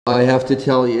I have to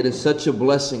tell you, it is such a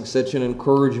blessing, such an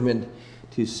encouragement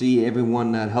to see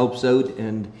everyone that helps out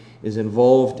and is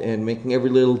involved and making every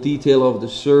little detail of the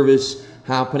service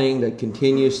happening, that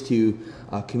continues to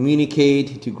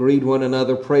communicate, to greet one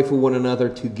another, pray for one another,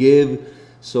 to give,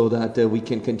 so that we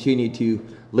can continue to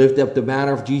lift up the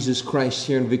banner of Jesus Christ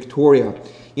here in Victoria.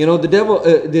 You know,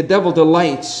 the devil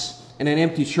delights in an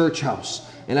empty church house,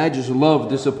 and I just love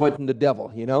disappointing the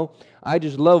devil, you know. I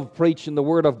just love preaching the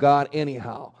Word of God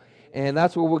anyhow. And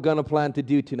that's what we're going to plan to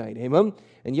do tonight. Amen.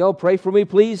 And y'all pray for me,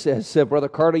 please, as Brother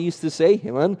Carter used to say.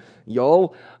 Amen.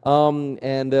 Y'all.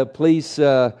 Please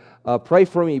pray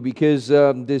for me, because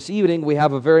this evening we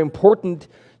have a very important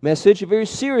message, a very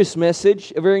serious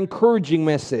message, a very encouraging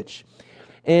message.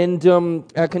 And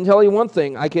I can tell you one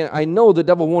thing. I know the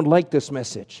devil won't like this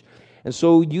message. And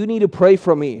so you need to pray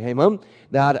for me, amen,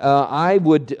 that I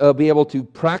would be able to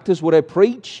practice what I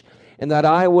preach, and that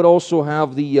I would also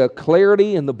have the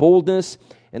clarity and the boldness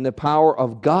and the power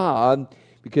of God,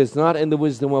 because not in the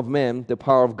wisdom of men, the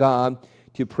power of God,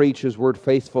 to preach His Word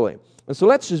faithfully. And so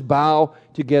let's just bow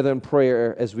together in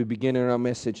prayer as we begin our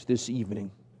message this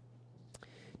evening.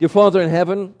 Dear Father in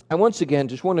heaven, I once again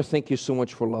just want to thank You so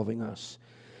much for loving us.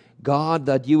 God,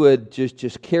 that You would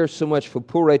just care so much for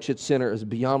poor wretched sinners is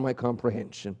beyond my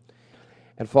comprehension.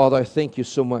 And Father, I thank You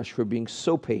so much for being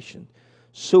so patient,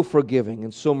 so forgiving,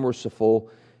 and so merciful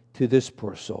to this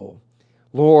poor soul.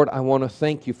 Lord, I want to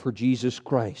thank You for Jesus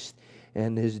Christ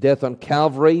and His death on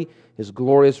Calvary, His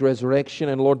glorious resurrection,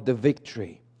 and Lord, the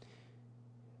victory.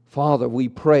 Father, we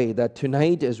pray that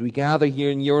tonight as we gather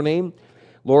here in Your name,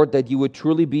 Lord, that You would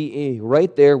truly be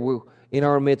right there in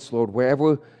our midst, Lord,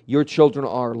 wherever Your children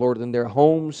are, Lord, in their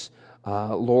homes,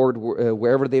 Lord,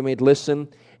 wherever they may listen.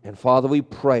 And Father, we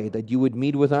pray that You would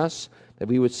meet with us, that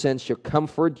we would sense Your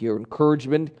comfort, Your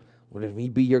encouragement, would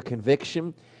it be Your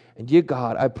conviction. And dear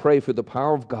God, I pray for the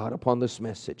power of God upon this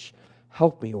message.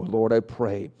 Help me, O Lord, I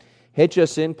pray. Hedge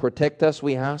us in, protect us,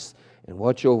 we ask, and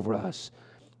watch over us.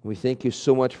 We thank You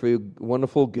so much for Your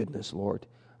wonderful goodness, Lord.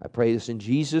 I pray this in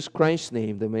Jesus Christ's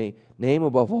name, the name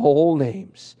above all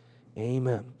names.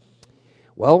 Amen.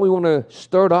 Well, we want to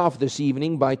start off this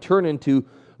evening by turning to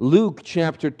Luke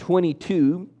chapter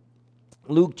 22.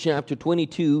 Luke chapter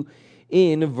 22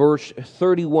 in verse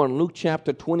 31. Luke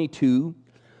chapter 22,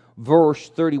 verse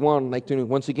 31. I'd like to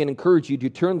once again encourage you to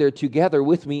turn there together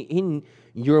with me in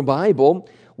your Bible.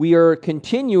 We are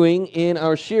continuing in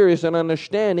our series on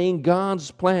understanding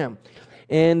God's plan.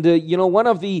 And, one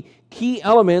of the key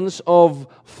elements of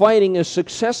fighting a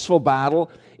successful battle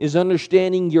is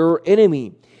understanding your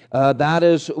enemy. That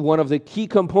is one of the key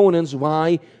components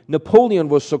why Napoleon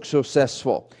was so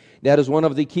successful. That is one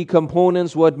of the key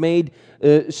components what made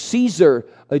Julius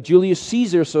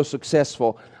Caesar so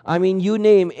successful. I mean, you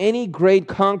name any great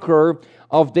conqueror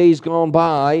of days gone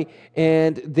by,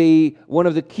 and one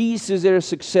of the keys to their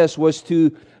success was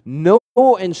to know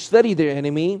and study their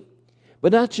enemy.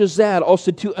 But not just that,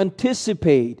 also to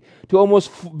anticipate, to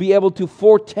almost be able to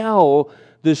foretell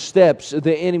the steps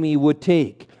the enemy would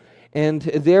take. And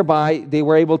thereby, they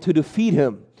were able to defeat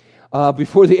him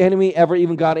before the enemy ever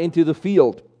even got into the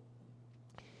field.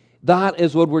 That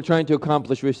is what we're trying to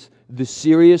accomplish with this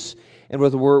series and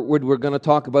what we're going to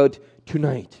talk about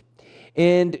tonight.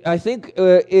 And I think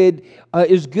it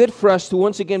is good for us to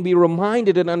once again be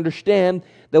reminded and understand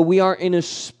that we are in a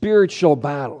spiritual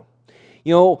battle.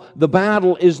 You know, the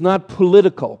battle is not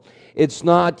political. It's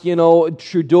not,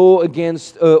 Trudeau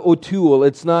against O'Toole.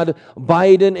 It's not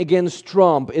Biden against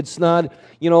Trump. It's not,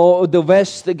 the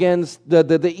West against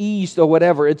the East or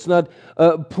whatever. It's not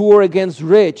poor against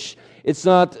rich. It's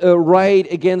not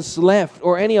right against left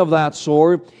or any of that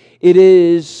sort. It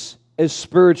is a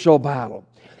spiritual battle.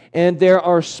 And there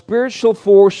are spiritual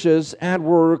forces at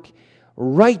work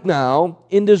right now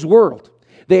in this world.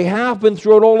 They have been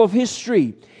throughout all of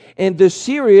history. And this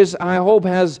series, I hope,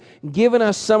 has given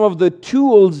us some of the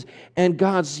tools and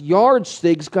God's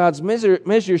yardsticks, God's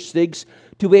measure sticks,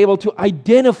 to be able to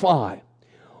identify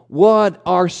what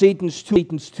are Satan's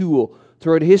tool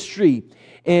throughout history,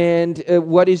 and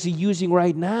what is he using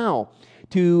right now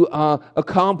to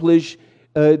accomplish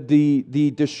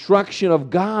the destruction of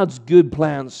God's good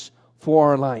plans for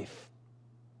our life.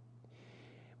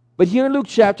 But here in Luke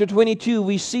chapter 22,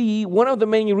 we see one of the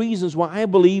many reasons why I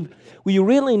believe we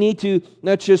really need to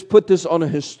not just put this on a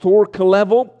historical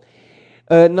level,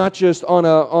 not just on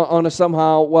a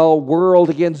somehow, world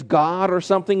against God or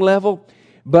something level,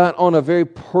 but on a very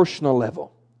personal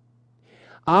level.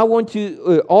 I want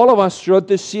to, all of us throughout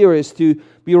this series, to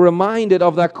be reminded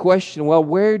of that question,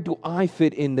 where do I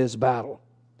fit in this battle?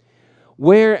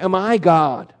 Where am I,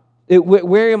 God?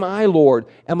 Where am I, Lord?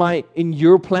 Am I in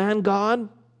your plan, God?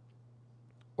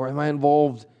 Or am I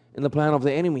involved in the plan of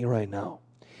the enemy right now?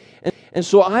 And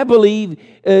so I believe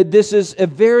this is a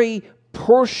very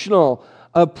personal,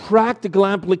 practical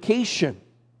application.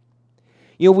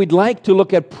 We'd like to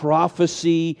look at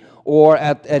prophecy or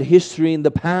at history in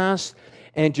the past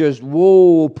and just,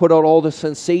 put out all the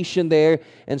sensation there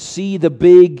and see the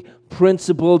big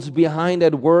principles behind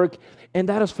at work. And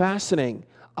that is fascinating.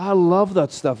 I love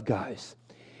that stuff, guys.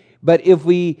 But if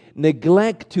we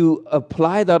neglect to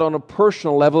apply that on a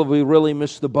personal level, we really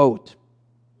miss the boat.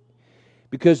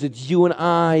 Because it's you and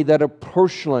I that are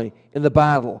personally in the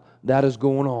battle that is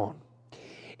going on.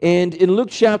 And in Luke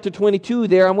chapter 22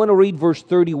 there, I'm going to read verse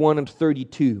 31 and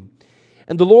 32.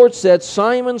 And the Lord said,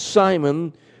 Simon,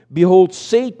 Simon, behold,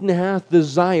 Satan hath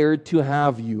desired to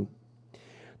have you,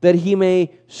 that he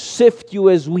may sift you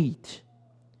as wheat.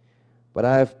 But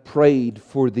I have prayed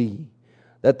for thee,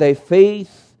 that thy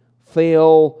faith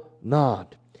fail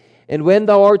not. And when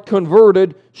thou art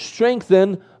converted,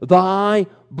 strengthen thy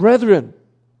brethren.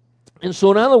 And so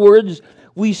in other words,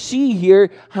 we see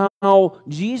here how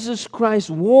Jesus Christ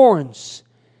warns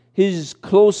his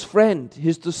close friend,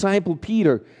 his disciple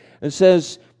Peter, and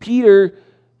says, Peter,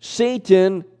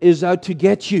 Satan is out to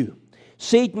get you.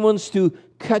 Satan wants to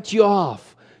cut you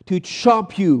off, to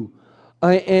chop you,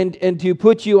 and to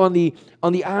put you on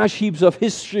the ash heaps of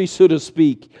history, so to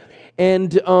speak,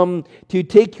 and to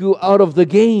take you out of the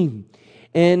game.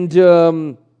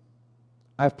 And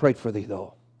I've prayed for thee,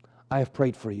 though. I have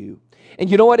prayed for you. And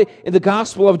you know what? In the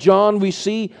Gospel of John, we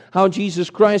see how Jesus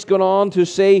Christ went on to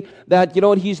say that,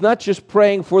 He's not just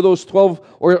praying for those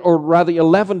 12, or rather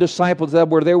 11 disciples that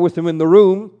were there with Him in the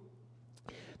room,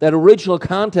 that original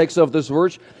context of this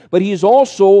verse, but His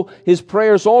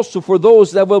prayer is also for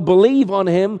those that will believe on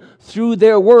Him through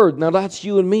their word. Now that's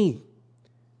you and me.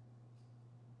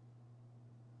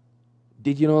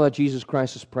 Did you know that Jesus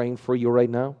Christ is praying for you right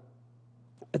now?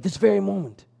 At this very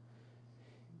moment.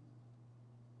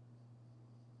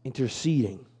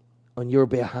 Interceding on your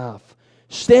behalf,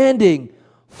 standing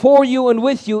for you and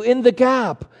with you in the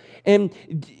gap. And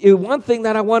one thing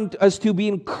that I want us to be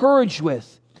encouraged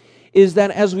with is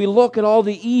that as we look at all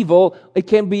the evil, it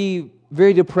can be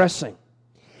very depressing.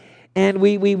 And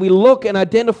we look and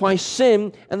identify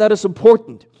sin, and that is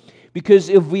important. Because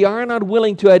if we are not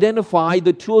willing to identify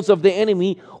the tools of the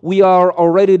enemy, we are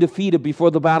already defeated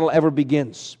before the battle ever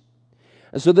begins.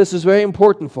 And so this is very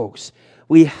important, folks.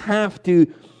 We have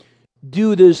to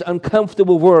do this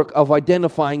uncomfortable work of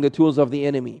identifying the tools of the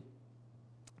enemy.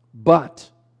 But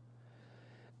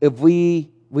if we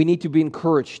need to be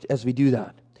encouraged as we do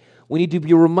that. We need to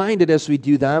be reminded as we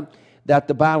do that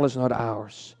the battle is not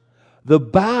ours. The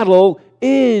battle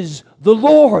is the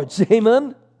Lord's.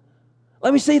 Amen?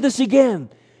 Let me say this again.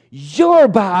 Your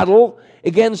battle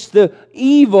against the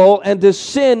evil and the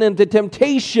sin and the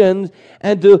temptation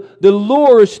and the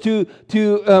lures to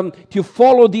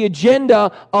follow the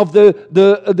agenda of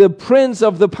the prince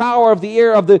of the power of the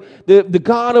air, of the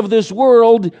God of this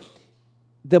world.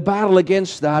 The battle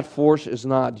against that force is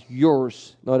not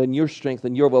yours, not in your strength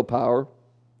and your willpower.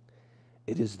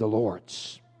 It is the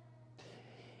Lord's.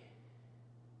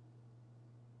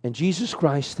 And Jesus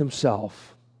Christ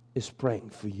Himself is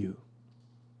praying for you.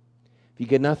 If you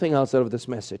get nothing else out of this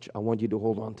message, I want you to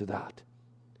hold on to that.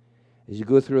 As you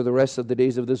go through the rest of the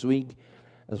days of this week,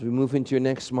 as we move into your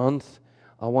next month,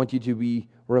 I want you to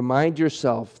remind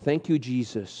yourself, thank you,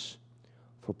 Jesus,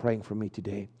 for praying for me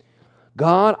today.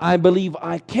 God, I believe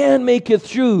I can make it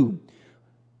through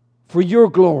for your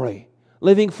glory,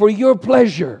 living for your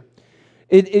pleasure.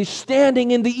 It is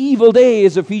standing in the evil day,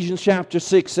 as Ephesians chapter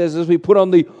 6 says, as we put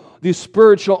on the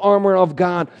spiritual armor of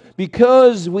God,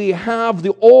 because we have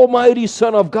the Almighty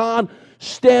Son of God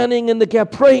standing in the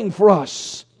gap praying for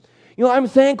us. I'm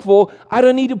thankful I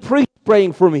don't need a priest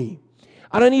praying for me.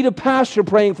 I don't need a pastor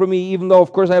praying for me, even though,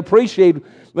 of course, I appreciate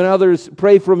when others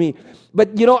pray for me.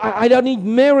 But, I don't need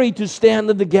Mary to stand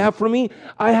in the gap for me.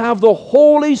 I have the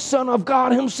Holy Son of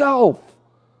God Himself.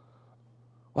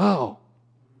 Wow.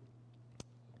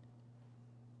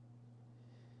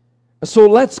 So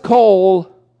let's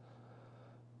call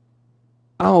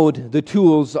out the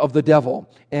tools of the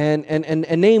devil and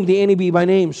name the enemy by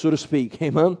name, so to speak.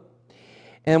 Amen?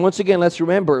 And once again, let's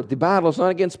remember, the battle is not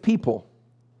against people.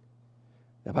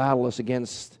 The battle is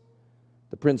against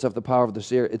the prince of the power of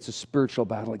this air. It's a spiritual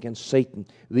battle against Satan,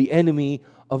 the enemy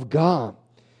of God.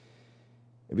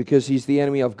 And because he's the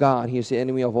enemy of God, he is the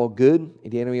enemy of all good,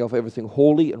 the enemy of everything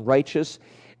holy and righteous,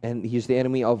 and he's the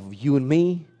enemy of you and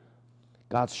me,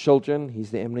 God's children. He's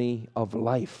the enemy of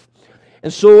life.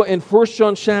 And so in 1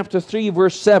 John chapter 3,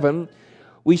 verse 7,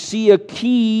 we see a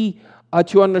key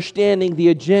to understanding the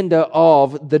agenda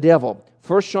of the devil.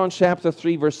 1 John chapter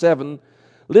 3, verse 7,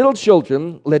 little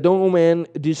children, let no man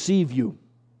deceive you.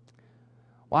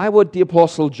 Why would the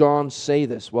Apostle John say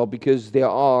this? Well, because there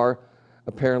are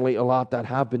apparently a lot that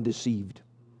have been deceived.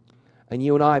 And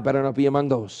you and I better not be among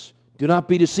those. Do not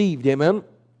be deceived, amen?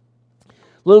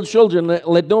 Little children,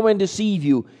 let no man deceive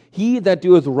you. He that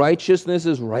doeth righteousness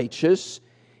is righteous,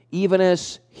 even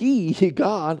as he,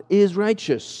 God, is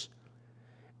righteous.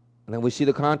 And then we see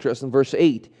the contrast in verse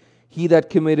 8. He that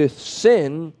committeth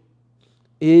sin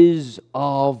is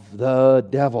of the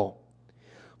devil.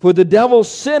 For the devil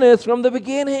sinneth from the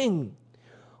beginning.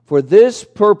 For this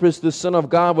purpose the Son of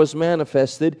God was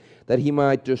manifested, that he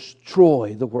might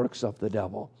destroy the works of the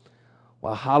devil.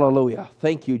 Well, hallelujah.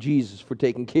 Thank you, Jesus, for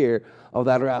taking care of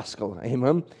that rascal.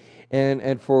 Amen.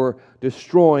 And for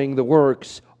destroying the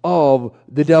works of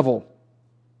the devil.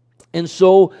 And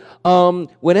so,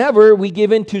 whenever we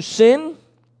give in to sin,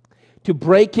 to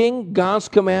breaking God's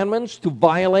commandments, to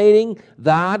violating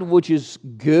that which is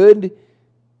good,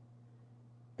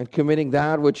 and committing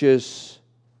that which is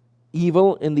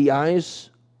evil in the eyes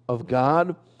of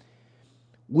God,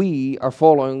 we are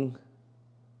following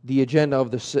the agenda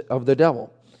of the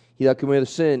devil. He that committeth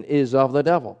sin is of the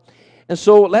devil. And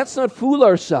so let's not fool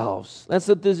ourselves. Let's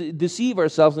not deceive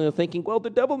ourselves into thinking, well, the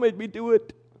devil made me do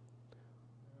it.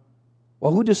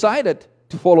 Well, who decided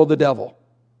to follow the devil?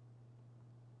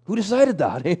 Who decided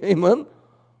that? Amen?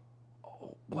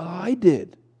 Well, I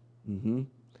did. You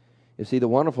see, the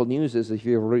wonderful news is, if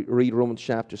you read Romans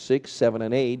chapter 6, 7,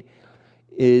 and 8,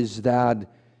 is that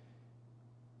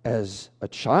as a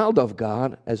child of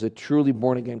God, as a truly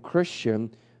born-again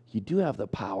Christian, you do have the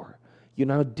power. You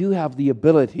now do have the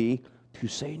ability to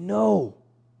say no.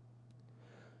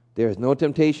 There is no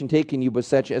temptation taken you but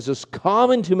such as is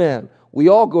common to man. We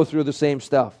all go through the same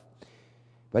stuff.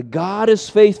 But God is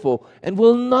faithful and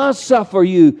will not suffer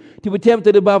you to be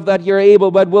tempted above that you're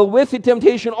able, but will with the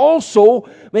temptation also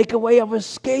make a way of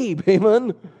escape.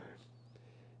 Amen?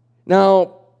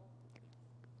 Now,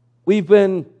 we've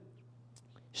been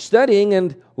studying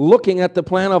and looking at the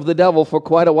plan of the devil for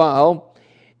quite a while,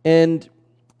 and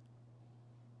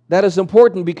that is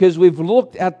important because we've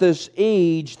looked at this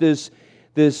age, this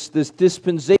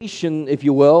dispensation, if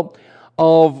you will,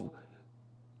 of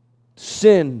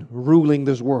sin ruling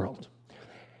this world.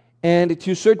 And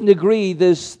to a certain degree,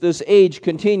 this age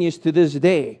continues to this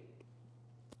day.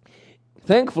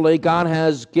 Thankfully, God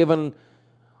has given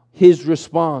His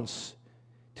response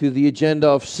to the agenda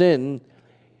of sin.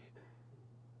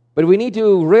 But we need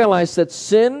to realize that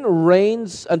sin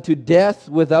reigns unto death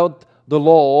without the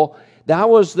law. That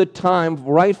was the time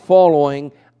right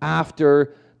following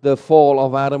after the fall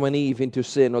of Adam and Eve into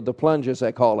sin, or the plunge, as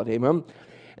I call it. Amen?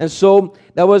 And so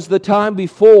that was the time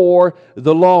before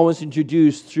the law was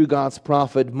introduced through God's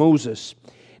prophet Moses.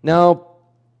 Now,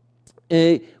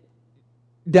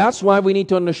 that's why we need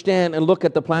to understand and look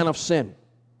at the plan of sin.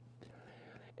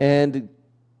 And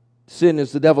sin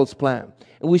is the devil's plan.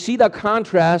 And we see that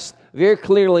contrast very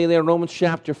clearly there in Romans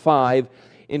chapter 5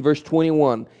 in verse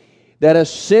 21. That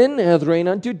as sin hath reigned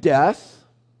unto death,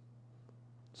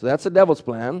 so that's the devil's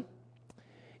plan,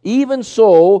 even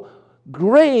so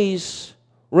grace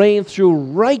reigned through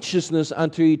righteousness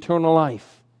unto eternal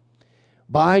life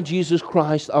by Jesus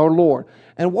Christ our Lord.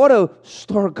 And what a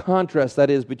stark contrast that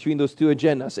is between those two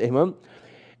agendas, amen?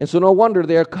 And so no wonder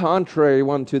they're contrary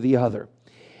one to the other.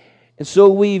 And so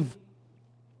we've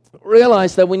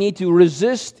realized that we need to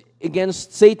resist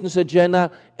against Satan's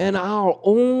agenda in our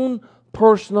own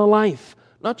personal life,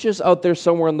 not just out there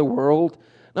somewhere in the world,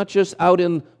 not just out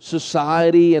in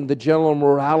society and the general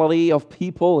morality of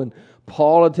people and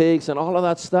politics and all of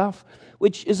that stuff,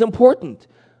 which is important.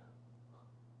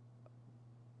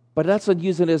 But that's not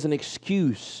use it as an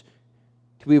excuse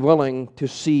to be willing to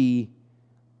see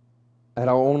at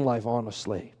our own life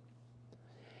honestly.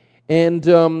 And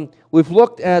we've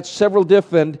looked at several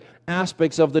different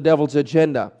aspects of the devil's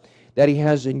agenda that he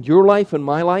has in your life and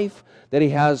my life, that he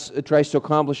tries to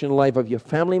accomplish in the life of your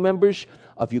family members,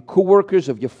 of your co-workers,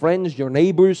 of your friends, your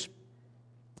neighbors,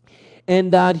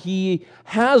 and that he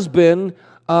has been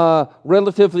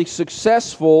relatively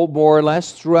successful, more or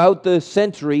less, throughout the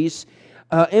centuries,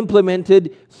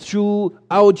 implemented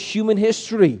throughout human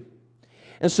history.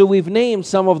 And so we've named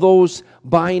some of those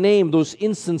by name, those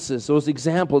instances, those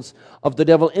examples of the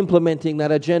devil implementing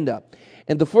that agenda.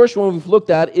 And the first one we've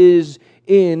looked at is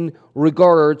in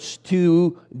regards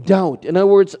to doubt. In other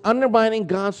words, undermining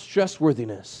God's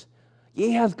trustworthiness. Yea,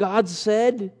 hath God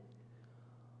said?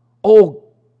 Oh,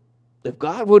 if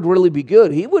God would really be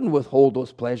good, He wouldn't withhold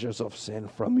those pleasures of sin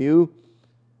from you.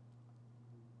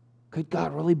 Could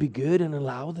God really be good and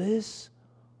allow this?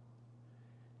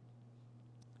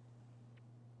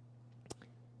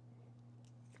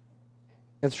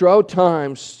 And throughout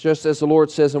times, just as the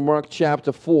Lord says in Mark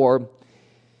chapter 4,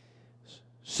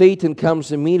 Satan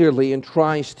comes immediately and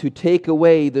tries to take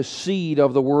away the seed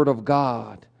of the Word of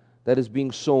God that is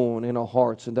being sown in our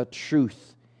hearts, and that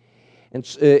truth.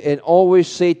 And always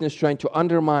Satan is trying to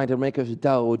undermine and make us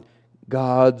doubt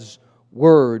God's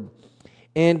Word.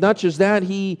 And not just that,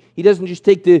 he doesn't just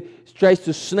tries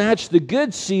to snatch the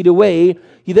good seed away.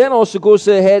 He then also goes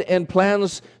ahead and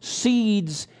plants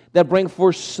seeds that bring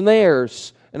forth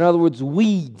snares. In other words,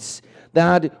 weeds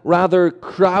that rather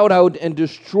crowd out and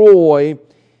destroy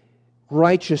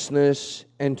righteousness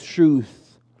and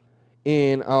truth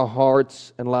in our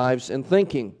hearts and lives and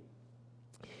thinking.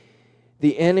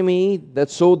 The enemy that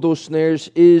sowed those snares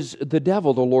is the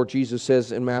devil, the Lord Jesus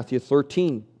says in Matthew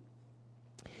 13.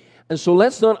 And so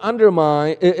let's not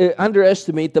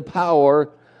underestimate the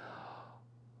power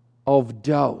of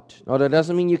doubt. Now, that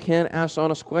doesn't mean you can't ask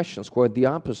honest questions. Quite the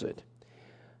opposite.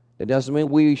 It doesn't mean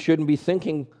we shouldn't be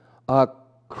thinking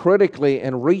critically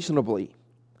and reasonably.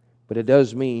 But it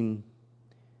does mean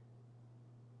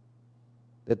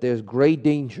that there's great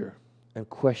danger in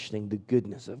questioning the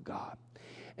goodness of God.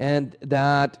 And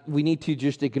that we need to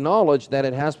just acknowledge that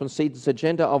it has been Satan's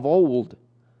agenda of old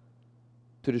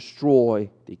to destroy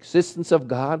the existence of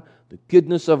God, the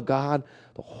goodness of God,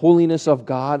 the holiness of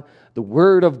God, the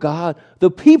Word of God, the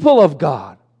people of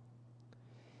God,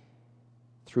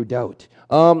 through doubt.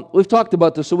 We've talked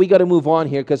about this, so we got to move on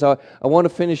here because I want to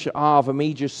finish off a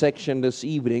major section this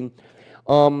evening.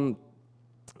 And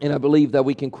I believe that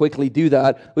we can quickly do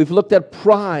that. We've looked at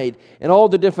pride and all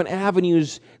the different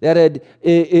avenues that it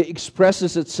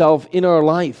expresses itself in our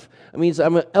life. It means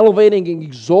I'm elevating and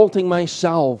exalting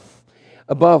myself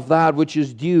above that which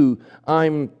is due.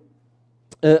 I'm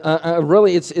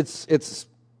really it's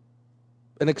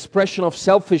an expression of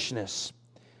selfishness.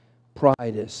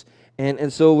 Pride is,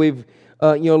 and so we've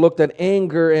looked at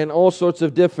anger and all sorts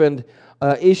of different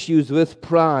issues with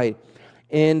pride.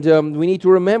 And we need to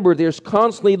remember there's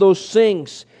constantly those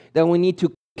things that we need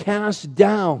to cast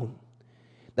down,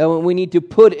 that we need to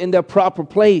put in their proper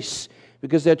place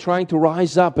because they're trying to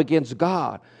rise up against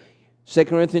God. 2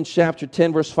 Corinthians chapter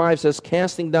 10 verse 5 says,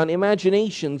 casting down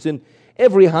imaginations and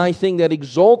every high thing that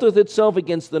exalteth itself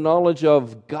against the knowledge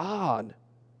of God,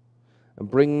 and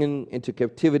bringing into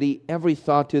captivity every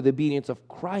thought to the obedience of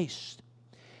Christ.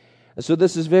 And so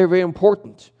this is very, very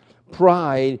important.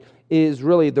 Pride is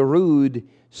really the root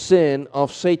sin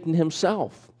of Satan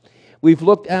himself. We've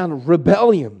looked at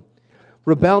rebellion,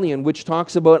 which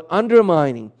talks about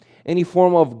undermining any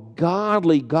form of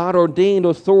godly, God-ordained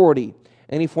authority,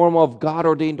 any form of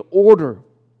God-ordained order.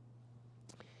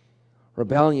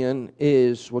 Rebellion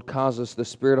is what causes the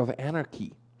spirit of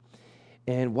anarchy.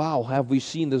 And wow, have we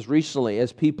seen this recently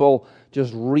as people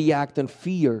just react in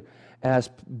fear, as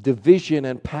division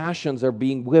and passions are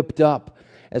being whipped up,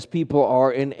 as people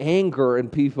are in anger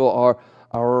and people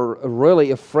are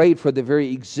really afraid for their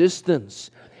very existence.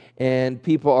 And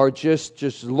people are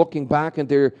just looking back in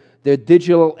their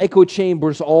digital echo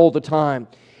chambers all the time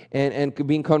and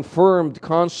being confirmed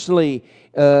constantly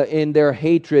in their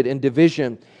hatred and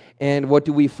division. And what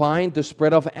do we find? The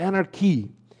spread of anarchy.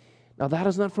 Now that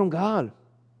is not from God.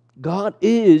 God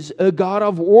is a God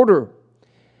of order.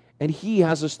 And He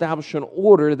has established an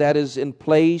order that is in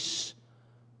place,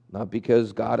 not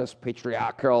because God is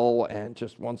patriarchal and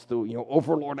just wants to,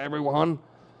 overlord everyone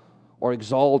or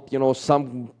exalt,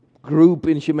 some group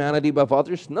in humanity above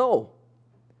others. No.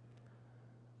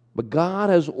 But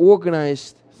God has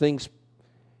organized things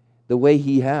the way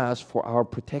He has for our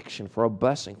protection, for our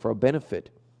blessing, for our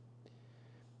benefit.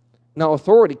 Now,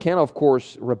 authority can, of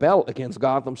course, rebel against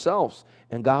God themselves,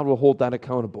 and God will hold that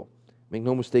accountable. Make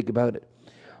no mistake about it.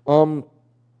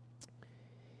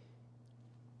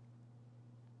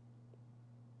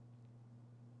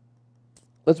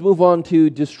 Let's move on to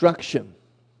destruction.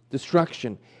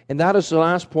 Destruction. And that is the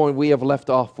last point we have left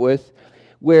off with,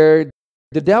 where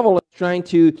the devil is trying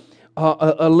to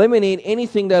eliminate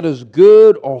anything that is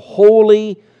good or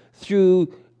holy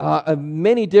through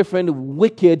many different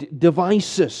wicked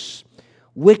devices.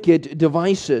 Wicked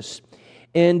devices.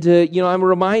 And, I'm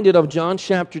reminded of John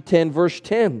chapter 10, verse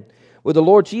 10, where the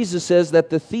Lord Jesus says that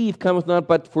the thief cometh not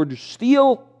but for to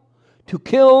steal, to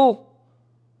kill,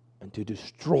 and to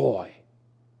destroy.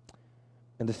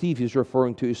 And the thief is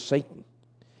referring to Satan.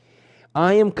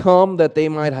 I am come that they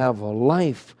might have a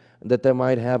life, and that they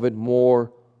might have it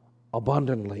more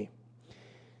abundantly.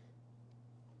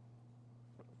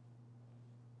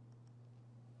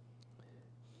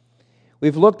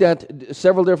 We've looked at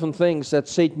several different things that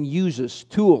Satan uses,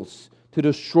 tools to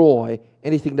destroy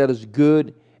anything that is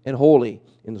good and holy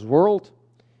in this world,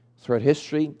 throughout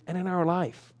history, and in our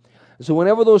life. So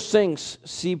whenever those things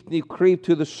seem to creep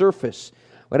to the surface,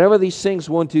 whenever these things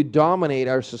want to dominate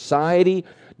our society,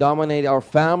 dominate our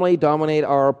family, dominate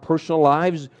our personal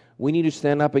lives, we need to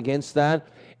stand up against that,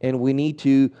 and we need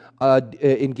to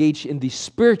engage in the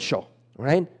spiritual,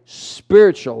 right?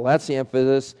 Spiritual, that's the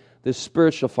emphasis, the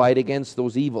spiritual fight against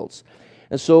those evils.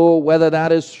 And so whether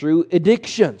that is through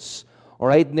addictions, all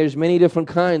right, and there's many different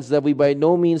kinds that we by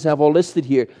no means have all listed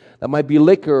here. That might be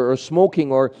liquor or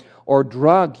smoking or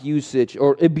drug usage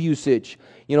or abusage.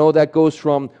 You know, that goes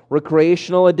from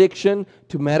recreational addiction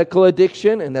to medical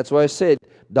addiction, and that's why I said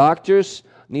doctors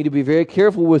need to be very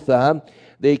careful with that.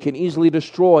 They can easily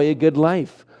destroy a good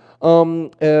life.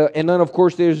 And then, of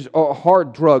course, there's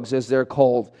hard drugs, as they're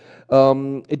called.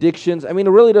 Addictions. I mean,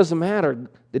 it really doesn't matter.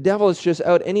 The devil is just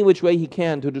out any which way he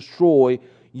can to destroy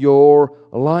your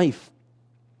life.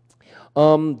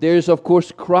 There's, of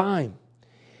course, crime.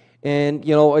 And,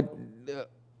 you know,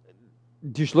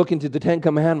 just look into the Ten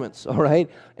Commandments, all right?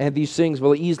 And these things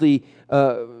will easily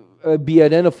be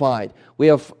identified. We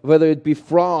have, whether it be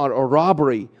fraud or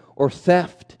robbery or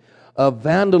theft,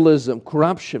 vandalism,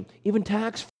 corruption, even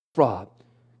tax fraud.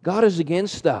 God is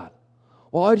against that.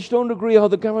 Well, I just don't agree how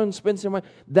the government spends their money.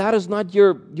 That is not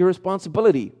your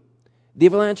responsibility. They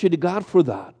will answer to God for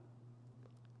that.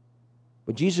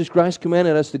 But Jesus Christ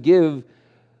commanded us to give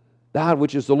that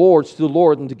which is the Lord's to the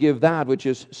Lord, and to give that which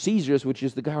is Caesar's, which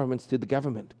is the government's, to the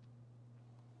government.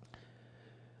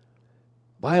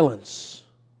 Violence.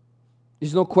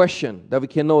 There's no question that we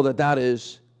can know that that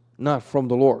is not from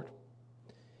the Lord.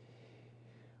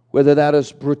 Whether that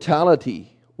is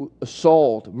brutality,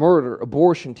 assault, murder,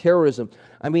 abortion, terrorism.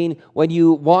 I mean, when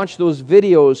you watch those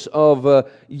videos of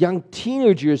young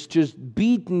teenagers just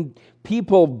beating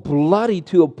people bloody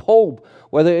to a pulp,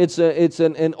 whether it's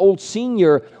an old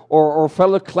senior or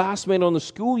fellow classmate on the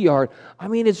schoolyard, I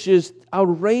mean, it's just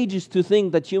outrageous to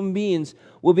think that human beings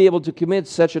will be able to commit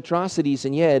such atrocities,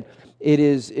 and yet it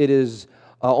is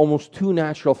almost too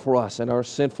natural for us and our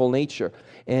sinful nature.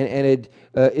 And it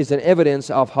is an evidence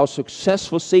of how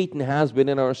successful Satan has been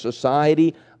in our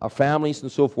society, our families,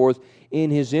 and so forth,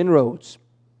 in his inroads.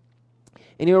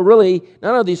 And you know, really,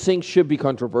 none of these things should be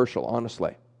controversial,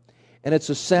 honestly. And it's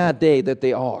a sad day that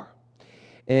they are.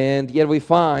 And yet we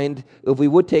find, if we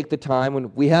would take the time,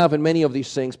 and we have in many of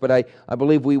these things, but I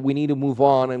believe we need to move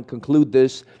on and conclude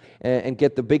this and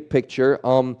get the big picture.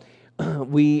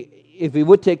 If we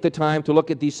would take the time to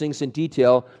look at these things in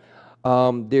detail,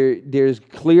 there's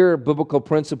clear biblical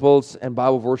principles and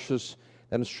Bible verses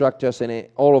that instruct us in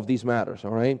all of these matters,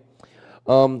 all right?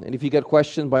 And if you got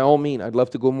questions, by all means, I'd love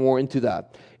to go more into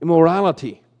that.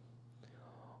 Immorality.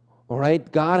 All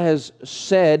right, God has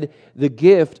said the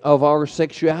gift of our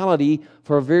sexuality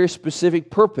for a very specific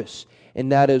purpose,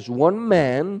 and that is one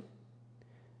man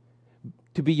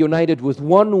to be united with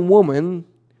one woman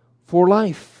for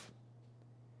life.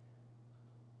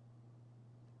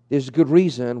 There's a good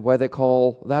reason why they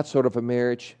call that sort of a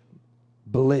marriage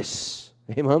bliss.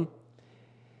 Amen?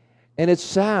 And it's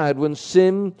sad when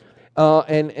sin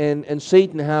and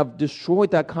Satan have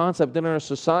destroyed that concept in our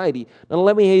society. Now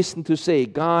let me hasten to say,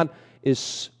 God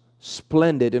is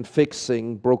splendid in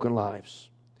fixing broken lives.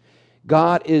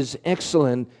 God is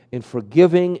excellent in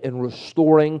forgiving and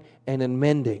restoring and in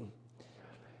mending.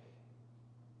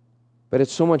 But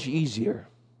it's so much easier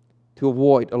to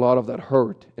avoid a lot of that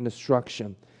hurt and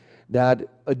destruction that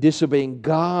disobeying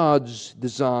God's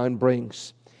design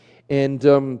brings.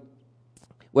 And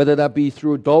whether that be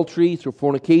through adultery, through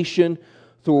fornication,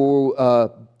 through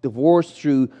divorce,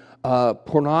 through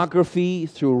pornography,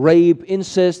 through rape,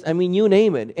 incest, I mean, you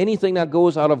name it. Anything that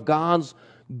goes out of God's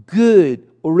good,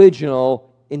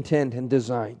 original intent and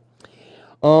design.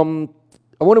 I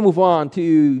want to move on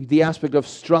to the aspect of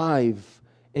strife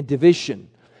and division,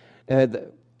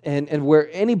 and where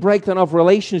any breakdown of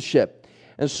relationship.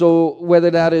 And so whether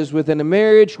that is within a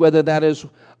marriage, whether that is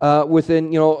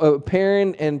within, a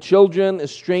parent and children,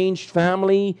 estranged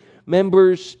family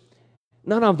members,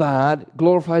 none of that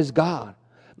glorifies God.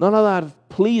 None of that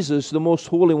pleases the most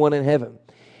holy one in heaven.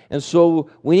 And so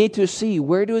we need to see,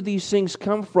 where do these things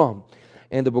come from?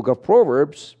 And the book of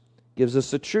Proverbs gives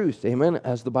us the truth, amen,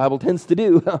 as the Bible tends to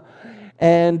do,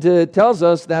 and tells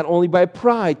us that only by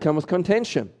pride cometh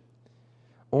contention.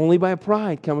 Only by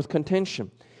pride cometh contention.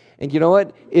 And you know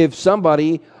what? If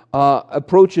somebody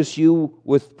approaches you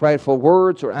with prideful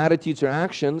words or attitudes or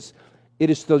actions, it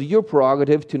is still your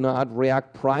prerogative to not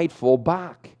react prideful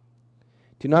back,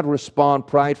 to not respond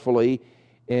pridefully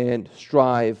and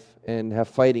strive and have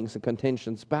fightings and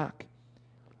contentions back.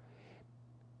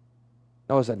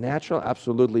 Now, is that natural?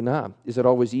 Absolutely not. Is it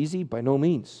always easy? By no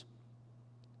means.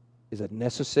 Is it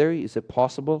necessary? Is it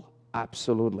possible?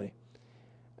 Absolutely.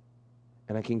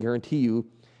 And I can guarantee you,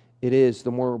 it is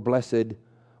the more blessed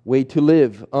way to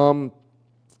live.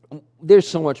 There's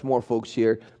so much more, folks,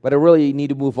 here, but I really need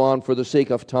to move on for the sake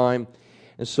of time.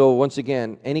 And so, once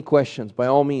again, any questions, by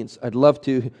all means, I'd love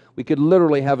to. We could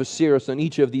literally have a series on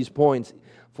each of these points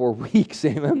for weeks,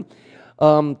 amen?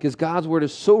 Because God's Word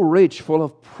is so rich, full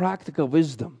of practical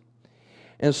wisdom.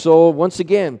 And so, once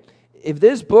again, if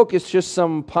this book is just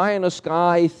some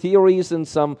pie-in-the-sky theories and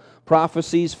some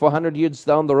prophecies for 100 years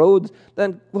down the road,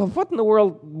 then, well, what in the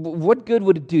world, what good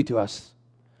would it do to us?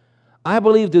 I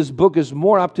believe this book is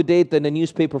more up-to-date than the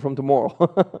newspaper from tomorrow.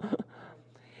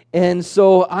 And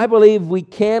so I believe we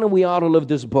can and we ought to live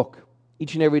this book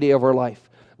each and every day of our life.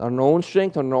 On our own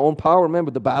strength, on our own power. Remember,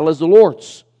 the battle is the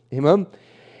Lord's. Amen?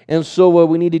 And so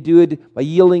we need to do it by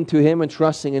yielding to Him and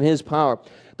trusting in His power.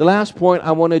 The last point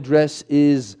I want to address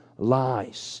is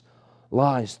lies.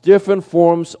 Lies. Different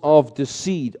forms of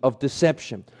deceit, of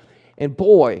deception. And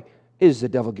boy, is the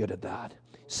devil good at that.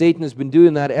 Satan has been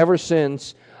doing that ever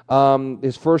since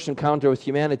his first encounter with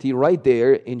humanity right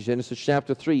there in Genesis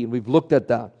chapter 3. And we've looked at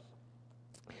that.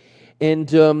 And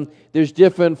there's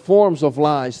different forms of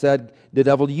lies that the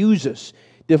devil uses.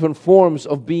 Different forms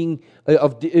of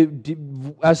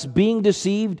us being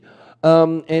deceived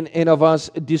and of us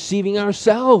deceiving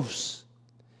ourselves.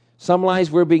 Some lies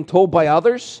we're being told by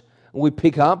others, and we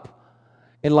pick up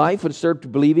in life and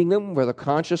start believing them, whether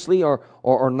consciously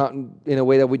or not in a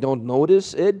way that we don't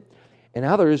notice it. And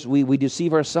others we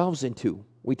deceive ourselves into.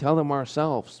 We tell them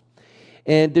ourselves.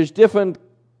 And there's different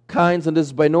kinds, and this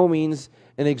is by no means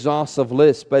an exhaustive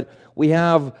list, but we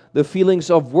have the feelings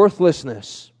of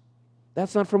worthlessness.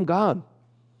 That's not from God.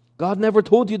 God never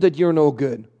told you that you're no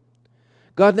good.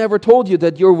 God never told you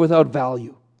that you're without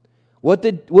value. What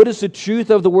is the truth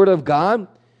of the Word of God?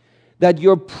 That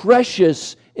you're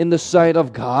precious in the sight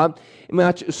of God.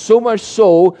 So much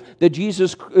so that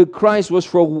Jesus Christ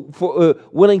was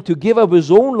willing to give up His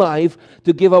own life,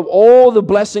 to give up all the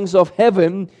blessings of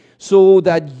heaven, so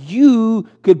that you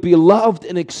could be loved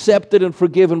and accepted and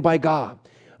forgiven by God.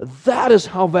 That is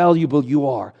how valuable you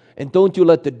are. And don't you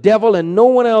let the devil and no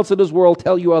one else in this world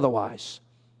tell you otherwise.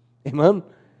 Amen?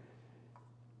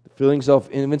 The feelings of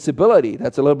invincibility,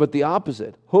 that's a little bit the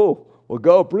opposite. Oh, well,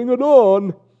 God, bring it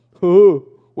on. Oh,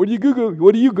 what are you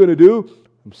going to do?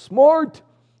 I'm smart.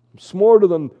 I'm smarter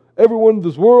than everyone in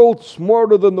this world,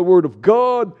 smarter than the Word of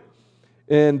God.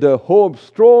 And, I'm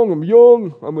strong, I'm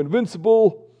young, I'm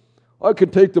invincible. I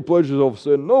can take the pleasures of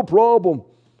sin, no problem.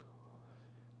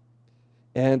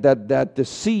 And that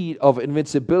deceit of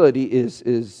invincibility is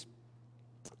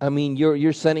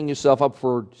you're setting yourself up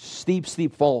for steep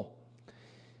fall.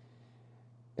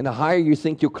 And the higher you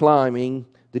think you're climbing,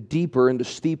 the deeper and the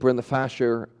steeper and the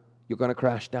faster you're going to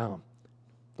crash down.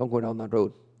 Don't go down that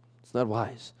road. It's not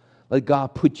wise. Let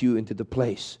God put you into the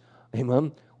place.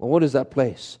 Amen? Well, what is that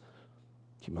place?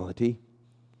 Humility.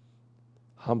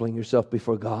 Humbling yourself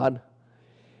before God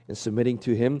and submitting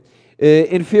to Him.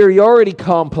 Inferiority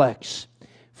complex.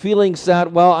 Feelings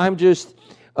that, well, I'm just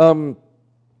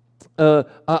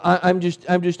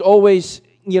always,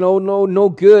 no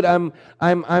good.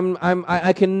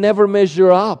 I can never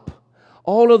measure up.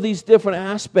 All of these different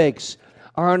aspects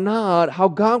are not how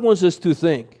God wants us to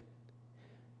think.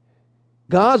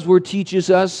 God's Word teaches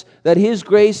us that His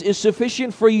grace is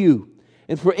sufficient for you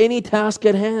and for any task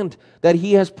at hand that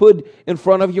He has put in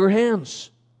front of your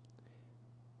hands.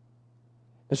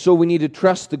 And so we need to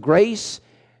trust the grace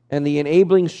and the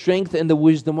enabling strength and the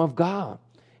wisdom of God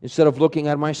instead of looking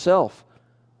at myself.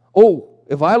 Oh,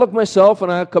 if I look myself and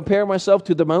I compare myself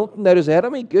to the mountain that is ahead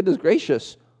of me, goodness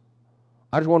gracious,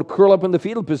 I just want to curl up in the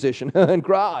fetal position and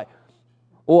cry.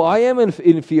 Oh, I am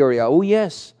inferior. Oh,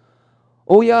 yes.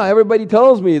 Oh, yeah, everybody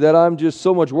tells me that I'm just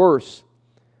so much worse.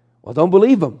 Well, don't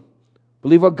believe them.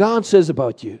 Believe what God says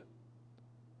about you.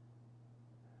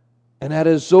 And that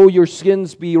is, though your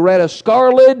skins be red as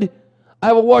scarlet,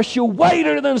 I will wash you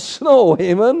whiter than snow.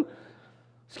 Amen?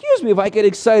 Excuse me if I get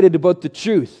excited about the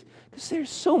truth, because there's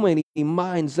so many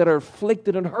minds that are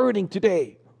afflicted and hurting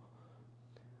today.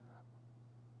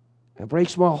 It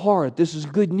breaks my heart. This is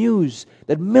good news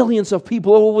that millions of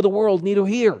people all over the world need to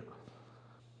hear.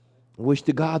 I wish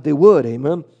to God they would.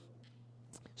 Amen?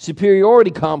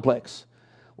 Superiority complex.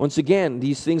 Once again,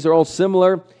 these things are all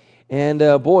similar. And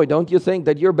boy, don't you think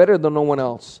that you're better than no one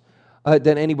else,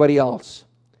 than anybody else.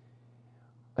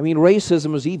 I mean,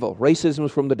 racism is evil. Racism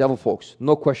is from the devil, folks.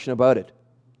 No question about it.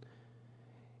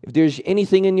 If there's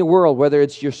anything in your world, whether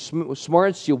it's your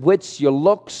smarts, your wits, your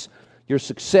looks, your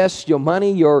success, your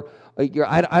money,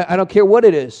 I don't care what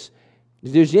it is.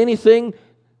 If there's anything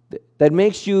that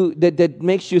makes you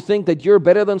think that you're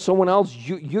better than someone else,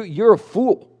 you're a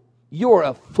fool. You're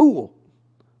a fool.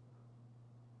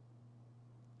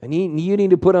 And you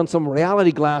need to put on some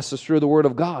reality glasses through the Word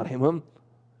of God. Amen.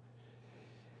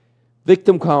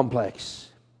 Victim complex.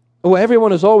 Oh,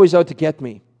 everyone is always out to get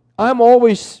me. I'm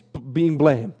always being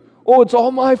blamed. Oh, it's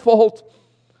all my fault.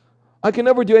 I can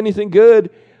never do anything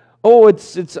good. Oh,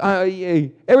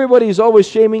 everybody's always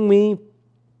shaming me.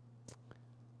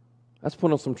 Let's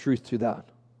put on some truth to that.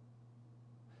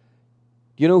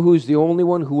 Do you know who's the only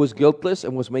one who was guiltless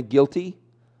and was made guilty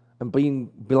and being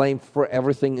blamed for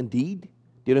everything indeed?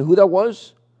 Do you know who that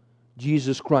was?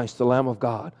 Jesus Christ, the Lamb of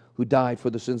God, who died for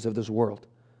the sins of this world.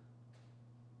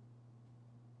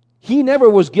 He never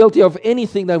was guilty of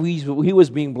anything that he was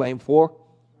being blamed for.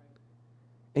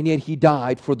 And yet He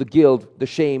died for the guilt, the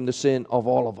shame, the sin of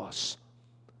all of us.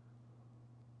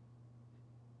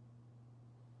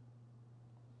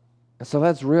 And so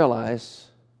let's realize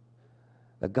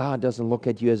that God doesn't look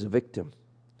at you as a victim.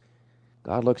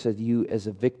 God looks at you as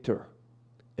a victor.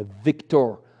 A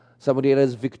victor. Somebody that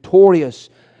is victorious.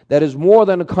 That is more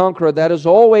than a conqueror. That is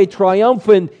always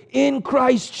triumphant in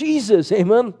Christ Jesus.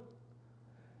 Amen?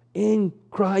 In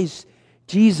Christ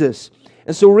Jesus.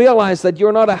 And so realize that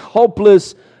you're not a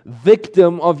helpless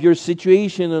victim of your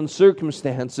situation and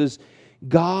circumstances.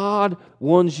 God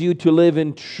wants you to live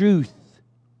in truth.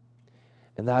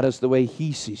 And that is the way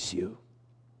He sees you.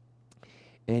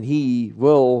 And He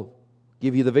will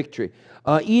give you the victory.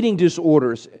 Eating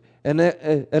disorders,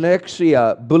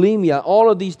 anorexia, bulimia, all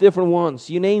of these different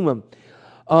ones, you name them.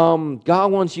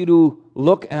 God wants you to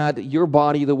look at your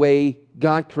body the way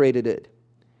God created it.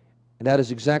 And that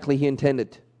is exactly He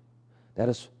intended. That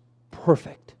is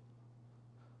perfect.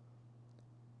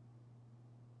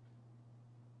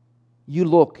 You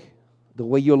look the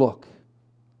way you look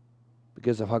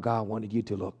because of how God wanted you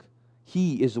to look.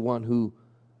 He is the one who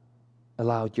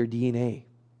allowed your DNA.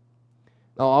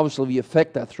 Now, obviously, we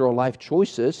affect that through our life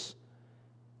choices,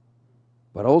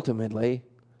 but ultimately,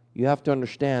 you have to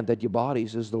understand that your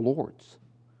bodies is the Lord's.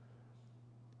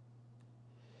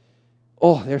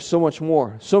 Oh, there's so much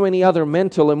more. So many other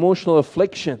mental, emotional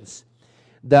afflictions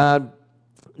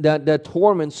that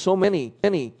torment so many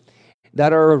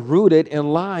that are rooted in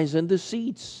lies and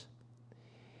deceits.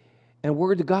 And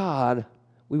Word of God,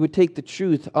 we would take the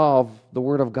truth of the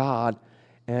Word of God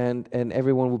and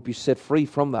everyone would be set free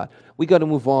from that. We got to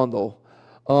move on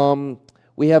though.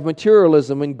 We have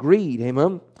materialism and greed.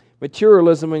 Amen?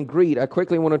 Materialism and greed. I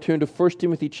quickly want to turn to 1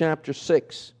 Timothy chapter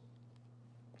 6.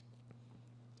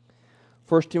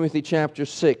 1 Timothy chapter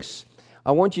 6.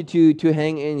 I want you to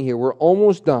hang in here. We're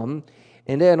almost done.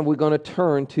 And then we're going to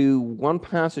turn to one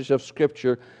passage of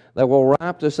Scripture that will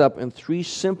wrap this up in 3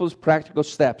 simple practical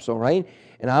steps, all right?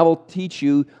 And I will teach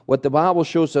you what the Bible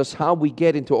shows us how we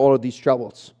get into all of these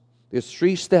troubles. There's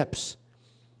 3 steps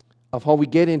of how we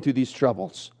get into these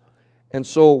troubles. And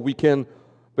so we can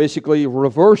basically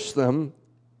reverse them,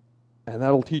 and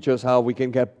that'll teach us how we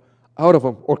can get out of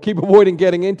them or keep avoiding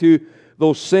getting into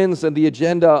those sins and the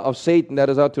agenda of Satan that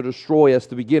is out to destroy us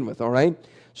to begin with, all right?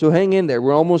 So hang in there.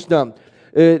 We're almost done.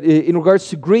 In regards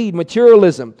to greed,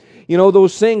 materialism, you know,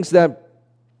 those things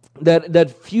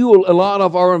that fuel a lot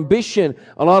of our ambition,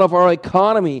 a lot of our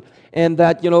economy, and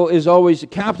that, you know, is always,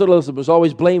 capitalism is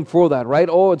always blamed for that, right?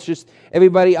 Oh, it's just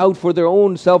everybody out for their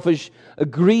own selfish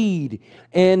greed.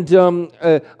 And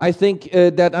I think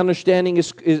that understanding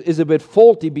is a bit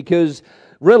faulty because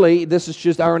really this is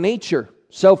just our nature,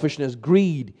 selfishness,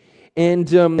 greed. And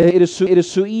it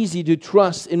is so easy to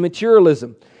trust in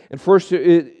materialism. In 1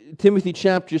 Timothy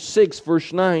chapter 6,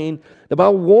 verse 9, the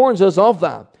Bible warns us of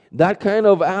that. That kind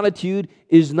of attitude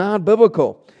is not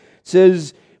biblical. It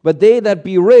says, but they that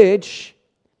be rich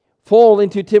fall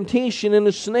into temptation and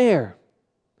a snare.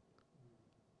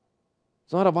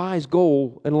 It's not a wise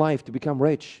goal in life to become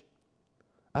rich.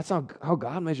 That's not how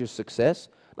God measures success.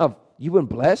 Now, if you've been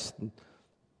blessed,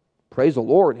 praise the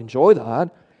Lord, enjoy that.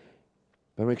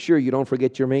 But make sure you don't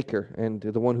forget your Maker and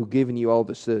the one who given you all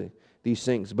these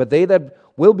things. But they that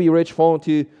will be rich fall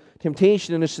into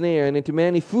temptation and a snare, and into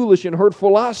many foolish and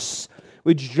hurtful lusts,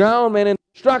 which drown men in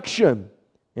destruction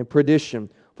and perdition.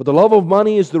 For the love of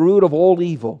money is the root of all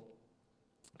evil,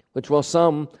 which while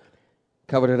some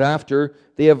coveted after,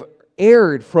 they have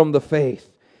erred from the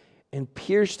faith, and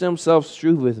pierced themselves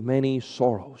through with many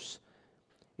sorrows.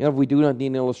 You know, we do not need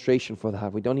an illustration for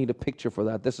that. We don't need a picture for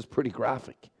that. This is pretty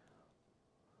graphic.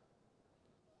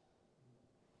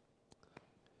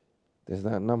 There's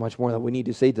not much more that we need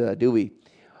to say to that, do we?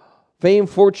 Fame,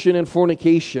 fortune, and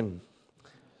fornication.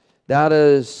 That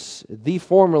is the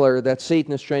formula that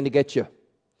Satan is trying to get you.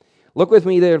 Look with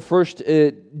me there in 1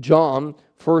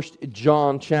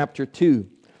 John chapter 2.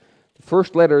 The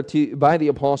first letter by the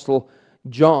Apostle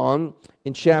John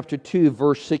in chapter 2,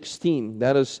 verse 16.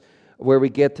 That is where we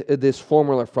get this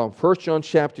formula from. 1 John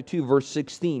chapter 2, verse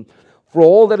 16. For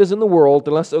all that is in the world,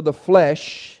 the lust of the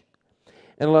flesh,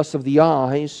 and the lust of the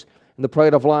eyes, and the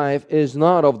pride of life, is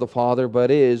not of the Father, but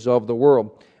is of the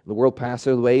world. And the world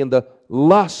passeth away, and the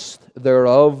lust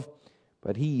thereof,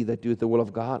 but he that doeth the will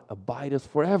of God abideth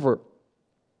forever.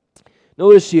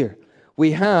 Notice here,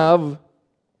 we have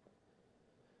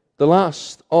the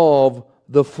lust of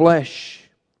the flesh.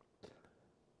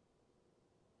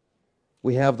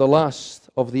 We have the lust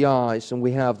of the eyes, and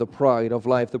we have the pride of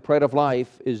life. The pride of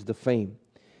life is the fame.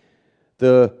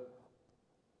 The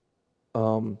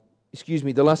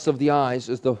lust of the eyes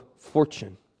is the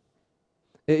fortune.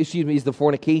 Is the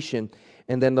fornication.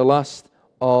 And then the lust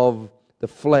of the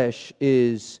flesh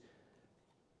is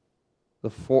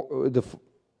the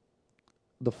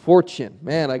fortune.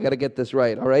 Man, I got to get this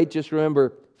right. All right, just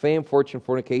remember fame, fortune,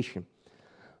 fornication.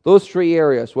 Those three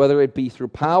areas, whether it be through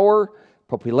power,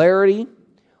 popularity,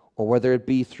 or whether it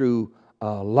be through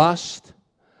lust,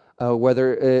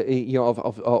 whether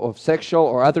of sexual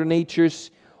or other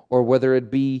natures, or whether it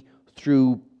be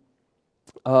through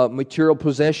material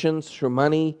possessions, through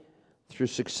money, through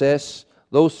success.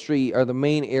 Those three are the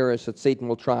main areas that Satan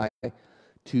will try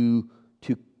to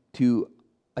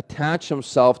attach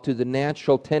himself to the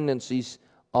natural tendencies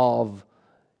of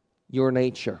your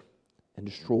nature and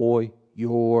destroy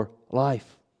your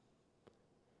life.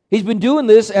 He's been doing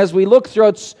this as we look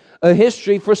throughout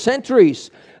history for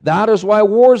centuries. That is why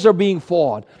wars are being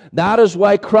fought. That is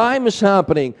why crime is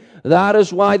happening. That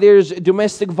is why there's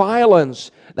domestic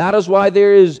violence. That is why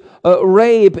there is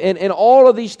rape and all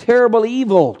of these terrible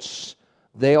evils.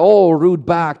 They all root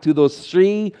back to those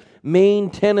three main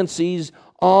tendencies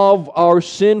of our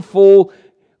sinful,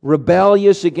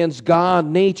 rebellious against God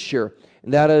nature.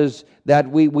 And that is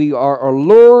that we are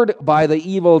allured by the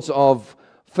evils of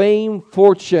fame,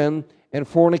 fortune, and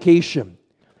fornication.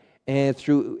 And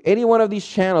through any one of these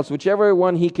channels, whichever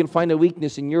one he can find a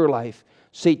weakness in your life,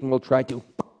 Satan will try to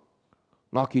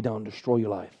knock you down, destroy your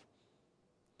life.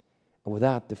 And with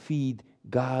that, defeat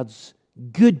God's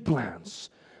good plans.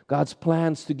 God's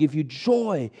plans to give you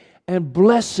joy and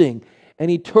blessing and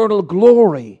eternal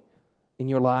glory in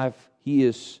your life. He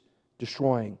is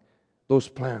destroying those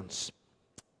plans.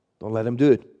 Don't let him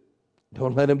do it.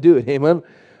 Don't let him do it. Amen.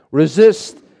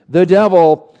 Resist the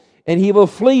devil, and he will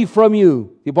flee from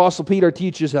you. The Apostle Peter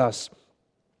teaches us,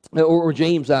 or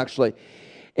James actually.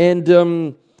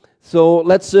 And so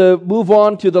let's move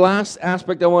on to the last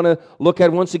aspect I want to look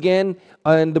at once again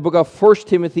in the book of 1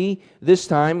 Timothy, this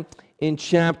time in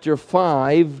chapter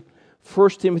 5. 1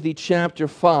 Timothy chapter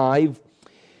 5,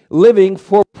 living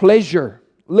for pleasure.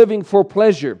 Living for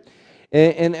pleasure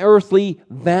and earthly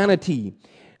vanity.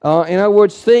 In other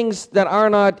words, things that are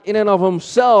not in and of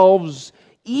themselves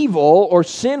evil or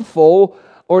sinful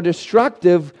or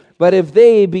destructive, but if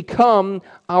they become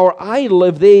our idol,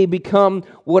 if they become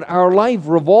what our life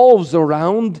revolves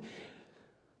around,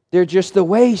 they're just a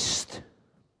waste.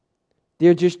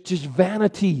 They're just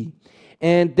vanity.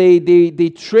 And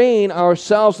they train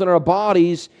ourselves and our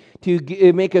bodies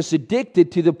to make us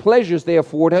addicted to the pleasures they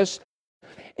afford us.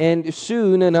 And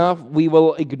soon enough, we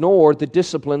will ignore the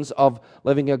disciplines of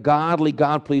living a godly,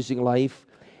 God-pleasing life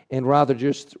and rather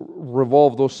just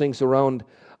revolve those things around,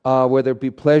 whether it be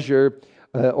pleasure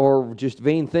or just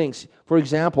vain things. For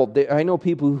example, I know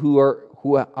people who are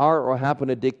or have been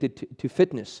addicted to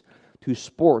fitness, to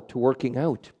sport, to working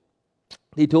out.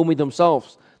 They told me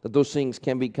themselves that those things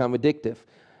can become addictive.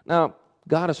 Now,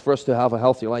 God is for us to have a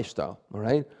healthy lifestyle, all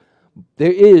right?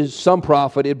 There is some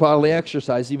profit in bodily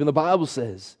exercise, even the Bible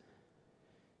says.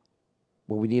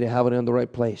 But we need to have it in the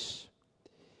right place.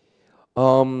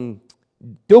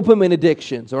 Dopamine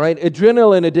addictions, all right?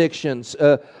 Adrenaline addictions.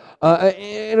 In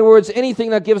other words, anything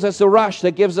that gives us a rush,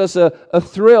 that gives us a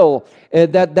thrill,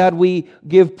 that we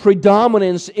give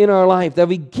predominance in our life, that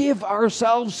we give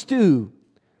ourselves to.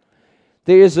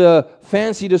 There is a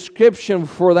fancy description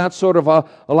for that sort of a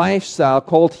lifestyle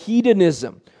called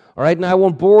hedonism. All right, now I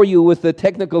won't bore you with the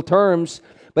technical terms,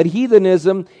 but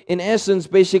hedonism, in essence,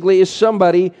 basically is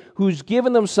somebody who's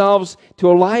given themselves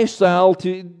to a lifestyle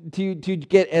to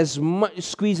get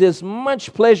squeeze as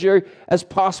much pleasure as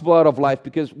possible out of life,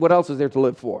 because what else is there to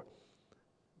live for?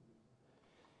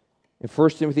 In 1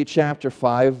 Timothy chapter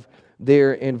 5,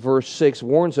 there in verse 6,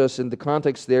 warns us, in the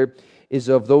context there is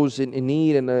of those in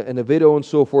need and a widow and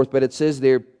so forth, but it says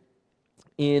there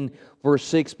in verse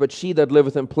 6, but she that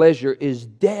liveth in pleasure is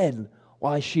dead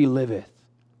while she liveth.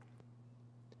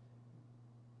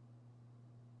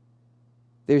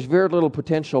 There's very little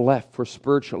potential left for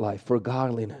spiritual life, for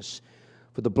godliness,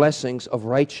 for the blessings of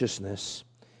righteousness,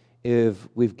 if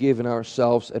we've given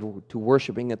ourselves to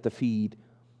worshiping at the feet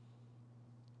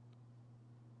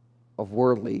of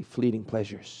worldly, fleeting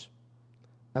pleasures.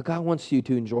 Now, God wants you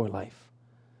to enjoy life.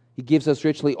 He gives us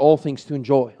richly all things to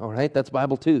enjoy, all right? That's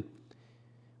Bible too.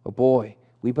 But boy,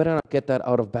 we better not get that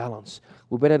out of balance.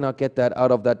 We better not get that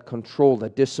out of that control,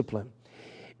 that discipline.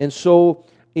 And so,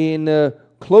 in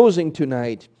closing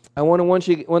tonight, I want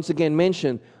to once again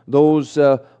mention those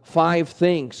 5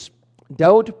 things: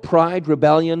 doubt, pride,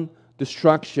 rebellion,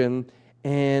 destruction,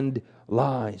 and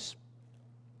lies.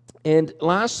 And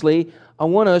lastly, I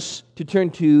want us to turn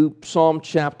to Psalm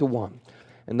chapter 1.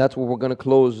 And that's what we're going to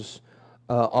close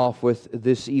off with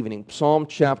this evening. Psalm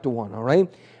chapter 1, all right?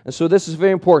 And so this is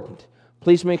very important.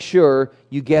 Please make sure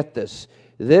you get this.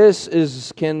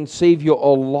 This can save you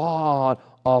a lot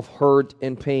of hurt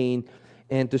and pain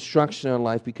and destruction in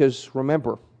life, because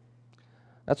remember,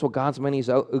 that's what God's enemy is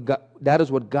out. That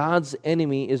is what God's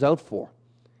enemy is out for.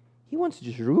 He wants to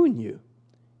just ruin you.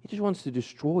 He just wants to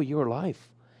destroy your life.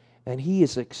 And he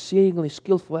is exceedingly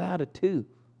skillful at it too.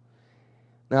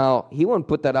 Now, he won't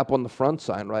put that up on the front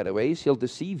sign right away. He'll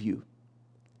deceive you.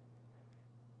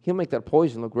 He'll make that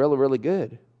poison look really, really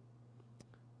good.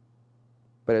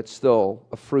 But it's still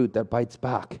a fruit that bites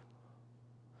back.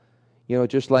 You know,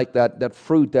 just like that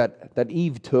fruit that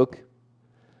Eve took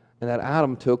and that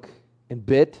Adam took and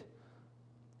bit.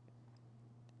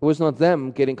 It was not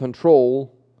them getting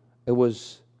control. It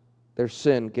was their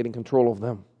sin getting control of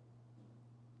them.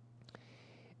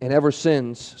 And ever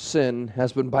since, sin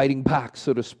has been biting back,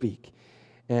 so to speak.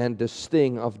 And the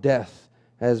sting of death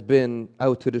has been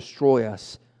out to destroy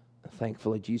us.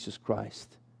 Thankfully, Jesus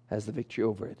Christ has the victory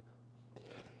over it.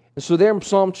 And so there in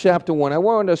Psalm chapter 1, I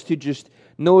want us to just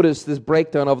notice this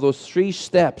breakdown of those 3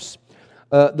 steps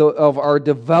of our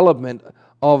development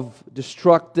of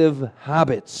destructive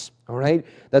habits. All right?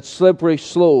 That slippery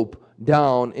slope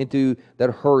down into that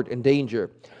hurt and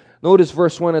danger. Notice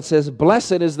verse 1, it says,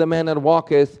 "Blessed is the man that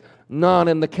walketh not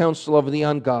in the counsel of the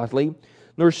ungodly,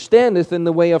 nor standeth in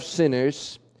the way of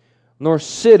sinners, nor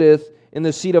sitteth in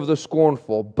the seat of the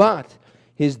scornful. But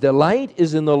his delight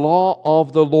is in the law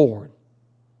of the Lord,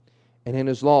 and in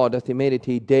his law doth he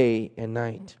meditate day and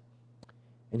night.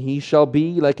 And he shall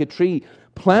be like a tree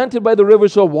planted by the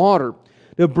rivers of water,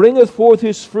 that bringeth forth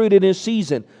his fruit in his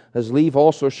season. His leaf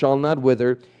also shall not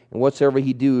wither, and whatsoever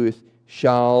he doeth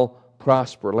shall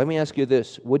prosper." Let me ask you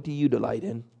this. What do you delight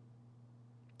in?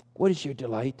 What is your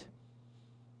delight?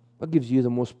 What gives you the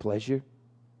most pleasure?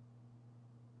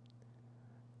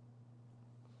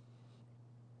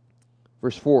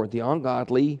 Verse 4, the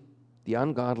ungodly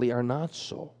are not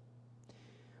so,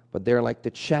 but they're like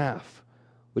the chaff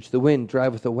which the wind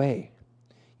driveth away.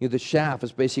 You know, the chaff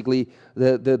is basically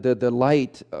the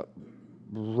light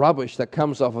rubbish that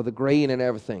comes off of the grain and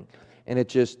everything, and it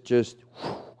just is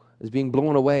being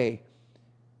blown away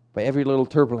by every little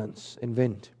turbulence and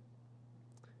wind.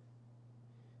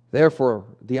 Therefore,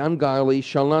 the ungodly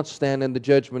shall not stand in the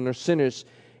judgment, nor sinners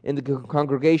in the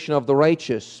congregation of the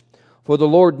righteous. For the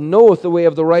Lord knoweth the way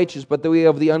of the righteous, but the way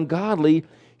of the ungodly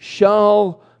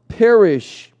shall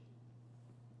perish.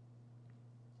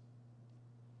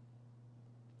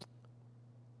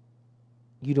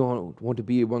 You don't want to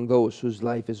be among those whose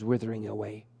life is withering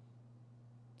away,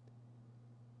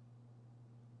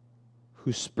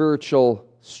 whose spiritual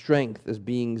strength is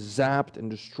being zapped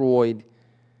and destroyed,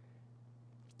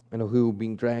 and who are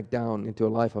being dragged down into a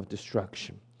life of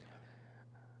destruction.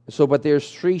 So, but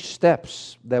there's 3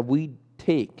 steps that we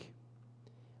take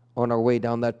on our way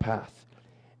down that path.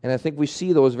 And I think we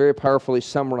see those very powerfully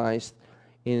summarized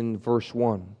in verse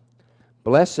 1.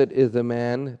 Blessed is the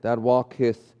man that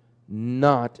walketh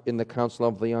not in the counsel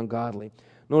of the ungodly.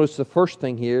 Notice the first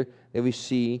thing here that we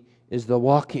see is the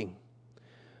walking.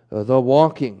 The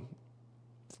walking.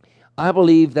 I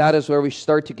believe that is where we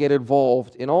start to get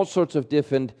involved in all sorts of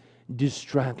different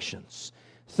distractions.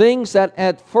 Things that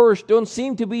at first don't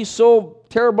seem to be so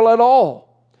terrible at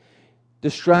all.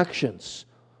 Distractions.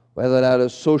 Whether that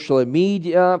is social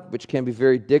media, which can be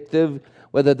very addictive,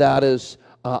 whether that is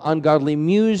ungodly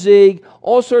music,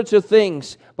 all sorts of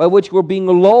things by which we're being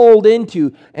lulled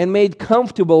into and made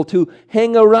comfortable to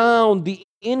hang around the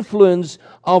influence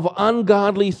of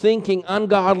ungodly thinking,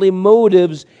 ungodly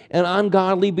motives, and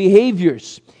ungodly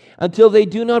behaviors until they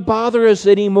do not bother us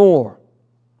anymore,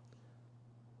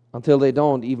 until they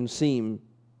don't even seem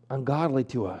ungodly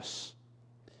to us.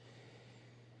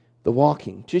 The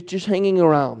walking, just hanging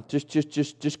around,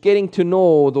 just getting to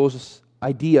know those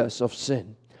ideas of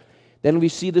sin. Then we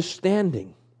see the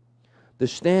standing. The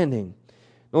standing.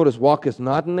 Notice, walketh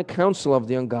not in the counsel of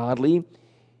the ungodly.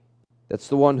 That's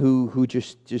the one who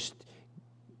just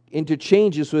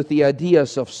interchanges with the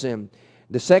ideas of sin.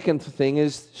 The second thing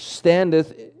is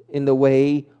standeth in the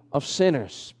way of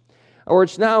sinners. Or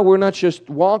it's now we're not just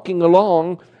walking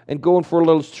along and going for a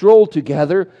little stroll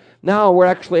together. Now we're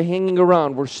actually hanging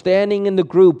around. We're standing in the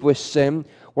group with Sim.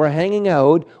 We're hanging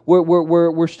out.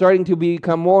 We're starting to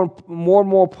become more and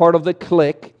more part of the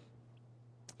clique.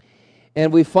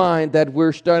 And we find that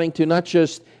we're starting to not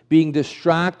just being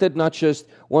distracted, not just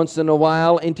once in a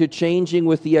while interchanging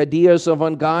with the ideas of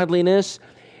ungodliness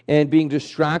and being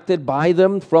distracted by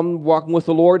them from walking with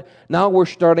the Lord. Now we're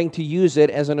starting to use it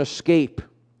as an escape.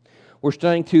 We're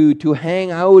starting to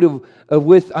hang out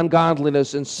with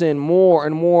ungodliness and sin more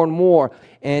and more and more,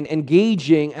 and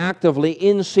engaging actively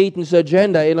in Satan's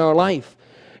agenda in our life.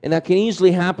 And that can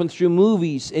easily happen through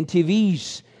movies and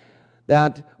TVs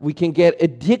that we can get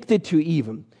addicted to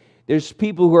even. There's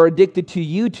people who are addicted to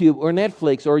YouTube or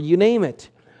Netflix or you name it.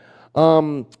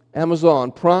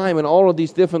 Amazon Prime and all of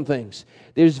these different things.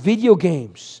 There's video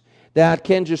games that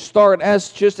can just start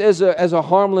as a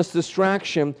harmless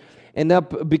distraction, end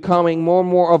up becoming more and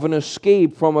more of an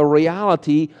escape from a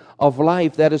reality of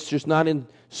life that is just not in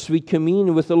sweet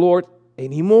communion with the Lord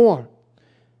anymore.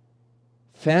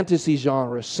 Fantasy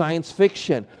genres, science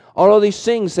fiction, all of these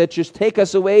things that just take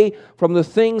us away from the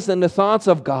things and the thoughts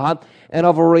of God and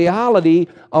of a reality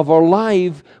of our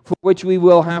life for which we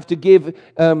will have to give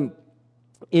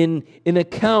in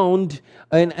account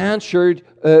and answered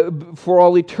for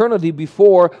all eternity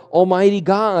before Almighty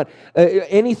God.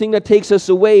 Anything that takes us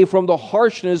away from the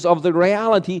harshness of the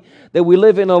reality that we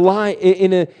live in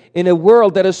a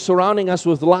world that is surrounding us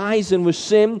with lies and with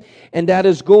sin, and that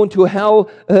is going to hell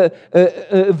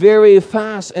very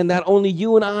fast, and that only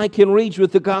you and I can reach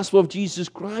with the gospel of Jesus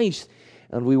Christ.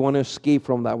 And we want to escape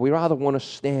from that. We rather want to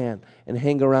stand and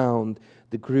hang around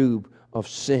the group of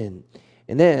sin.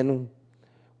 And then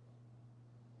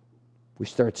we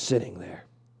start sitting there.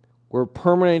 We're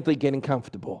permanently getting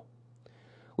comfortable.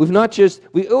 We've not just,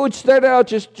 it started out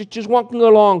just walking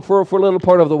along for a little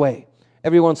part of the way,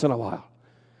 every once in a while.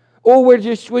 Oh, we're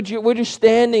just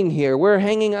standing here. We're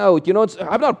hanging out. You know,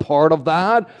 I'm not part of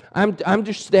that. I'm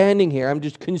just standing here. I'm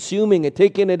just consuming it,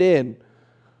 taking it in.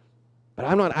 But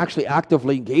I'm not actually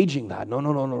actively engaging that.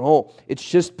 No. It's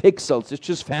just pixels. It's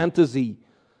just fantasy.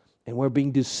 And we're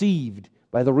being deceived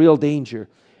by the real danger.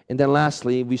 And then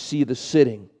lastly, we see the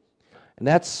sitting. And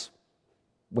that's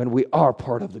when we are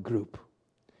part of the group.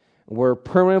 We're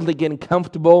permanently getting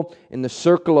comfortable in the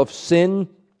circle of sin.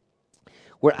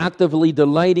 We're actively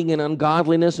delighting in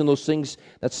ungodliness and those things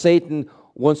that Satan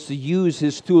wants to use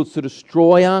his tools to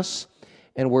destroy us.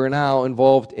 And we're now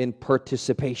involved in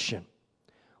participation.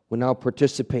 We're now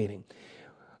participating.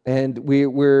 And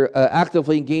we're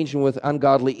actively engaging with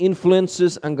ungodly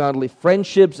influences, ungodly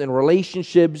friendships and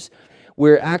relationships.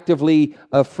 We're actively,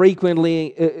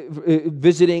 frequently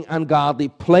visiting ungodly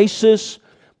places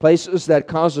that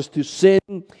cause us to sin,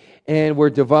 and we're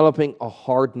developing a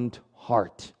hardened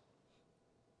heart.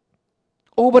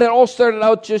 Oh, but it all started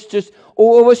out just it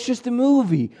was just a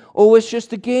movie. Oh, it was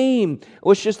just a game. It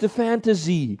was just a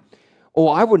fantasy. Oh,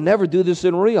 I would never do this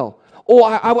in real. Oh,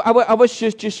 I was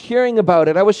just hearing about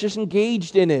it. I was just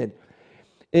engaged in it.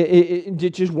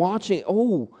 Just watching.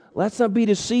 Oh, let's not be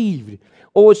deceived.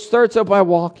 Oh, it starts out by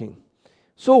walking.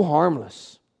 So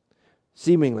harmless,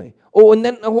 seemingly. Oh, and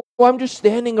then I'm just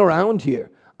standing around here.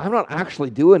 I'm not actually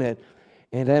doing it.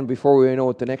 And then before we know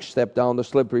it, the next step down the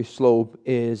slippery slope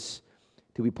is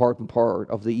to be part and part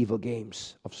of the evil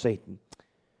games of Satan.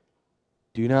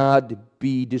 Do not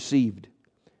be deceived.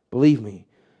 Believe me,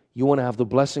 you want to have the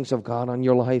blessings of God on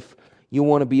your life. You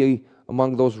want to be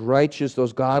among those righteous,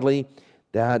 those godly,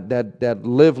 that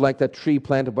live like that tree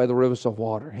planted by the rivers of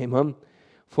water. Amen?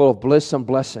 Full of bliss and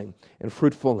blessing and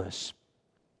fruitfulness.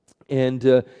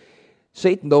 And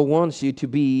Satan, though, wants you to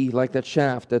be like that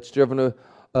shaft that's driven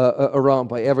around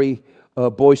by every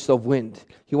boist of wind.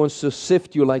 He wants to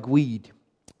sift you like weed.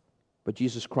 But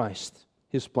Jesus Christ,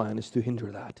 His plan is to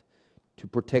hinder that, to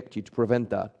protect you, to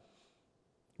prevent that.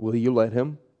 Will you let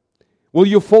Him? Will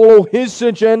you follow His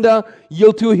agenda,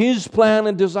 yield to His plan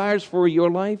and desires for your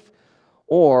life?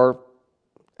 Or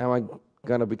am I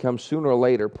going to become sooner or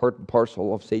later part and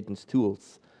parcel of Satan's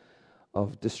tools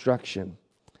of destruction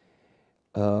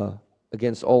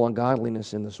against all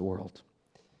ungodliness in this world?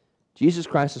 Jesus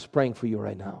Christ is praying for you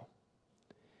right now.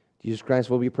 Jesus Christ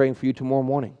will be praying for you tomorrow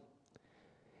morning.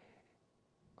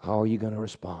 How are you going to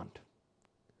respond?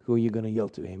 Who are you going to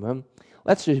yield to? Amen?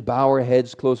 Let's just bow our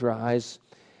heads, close our eyes.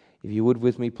 If you would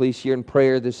with me, please, here in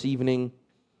prayer this evening.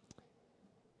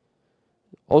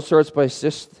 All starts by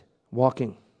just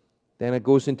walking. Then it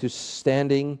goes into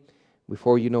standing.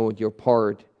 Before you know it, you're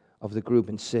part of the group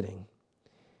and sitting.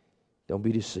 Don't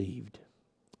be deceived.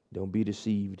 Don't be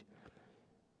deceived.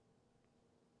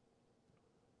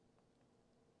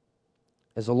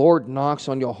 As the Lord knocks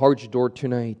on your heart's door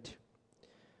tonight,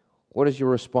 what is your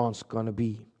response going to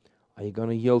be? Are you going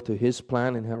to yield to His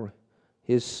plan and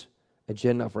His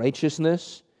agenda of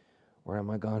righteousness? Or am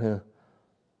I going to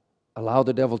allow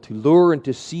the devil to lure and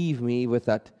deceive me with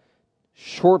that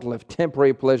short-lived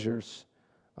temporary pleasures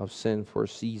of sin for a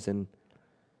season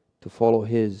to follow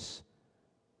his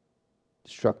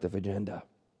destructive agenda?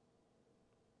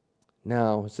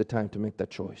 Now is the time to make that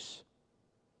choice.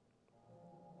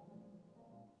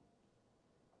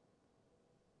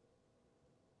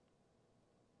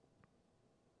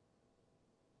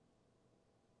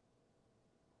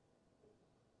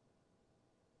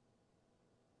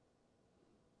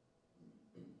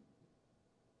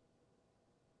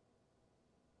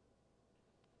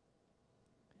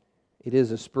 It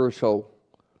is a spiritual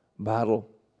battle.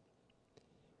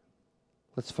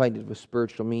 Let's fight it with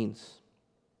spiritual means.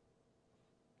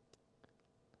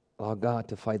 Allow God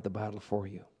to fight the battle for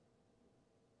you.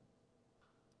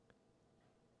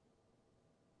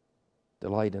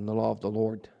 Delight in the law of the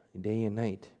Lord day and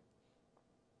night,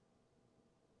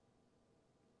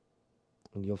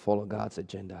 and you'll follow God's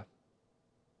agenda.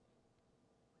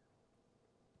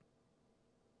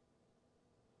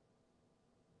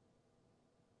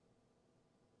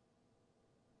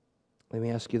 Let me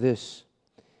ask you this.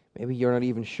 Maybe you're not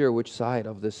even sure which side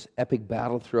of this epic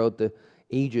battle throughout the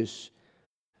ages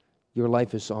your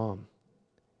life is on.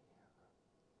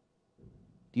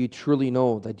 Do you truly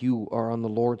know that you are on the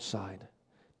Lord's side?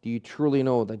 Do you truly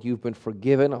know that you've been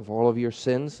forgiven of all of your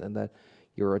sins and that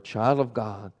you're a child of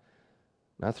God,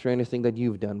 not through anything that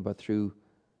you've done, but through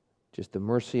just the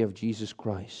mercy of Jesus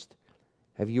Christ?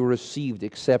 Have you received,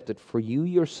 accepted for you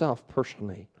yourself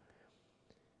personally,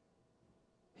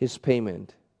 His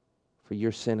payment for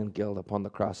your sin and guilt upon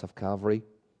the cross of Calvary?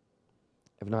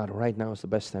 If not, right now is the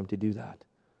best time to do that.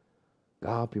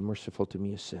 God, be merciful to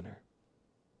me, a sinner.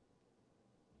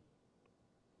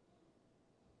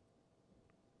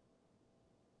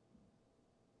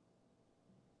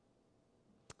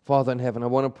 Father in heaven, I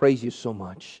want to praise you so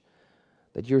much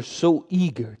that you're so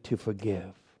eager to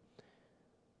forgive.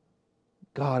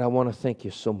 God, I want to thank you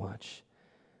so much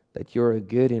that you're a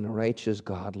good and righteous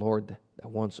God, Lord, that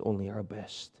wants only our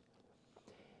best.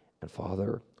 And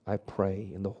Father, I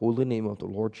pray in the holy name of the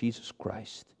Lord Jesus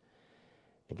Christ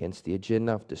against the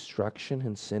agenda of destruction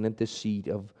and sin and deceit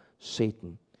of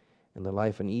Satan in the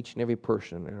life of each and every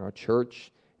person in our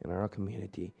church and our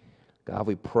community. God,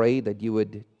 we pray that you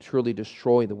would truly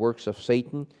destroy the works of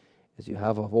Satan as you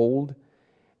have of old.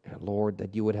 And Lord,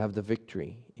 that you would have the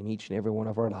victory in each and every one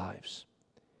of our lives.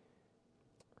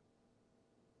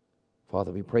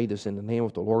 Father, we pray this in the name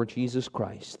of the Lord Jesus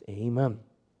Christ. Amen.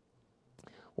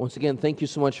 Once again, thank you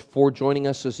so much for joining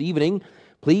us this evening.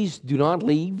 Please do not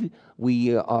leave.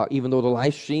 We even though the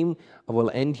live stream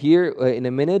will end here in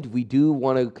a minute, we do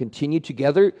want to continue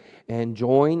together and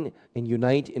join and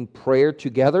unite in prayer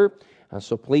together.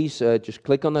 So please just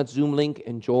click on that Zoom link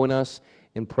and join us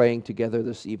in praying together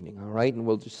this evening. All right? And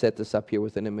we'll just set this up here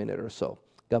within a minute or so.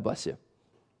 God bless you.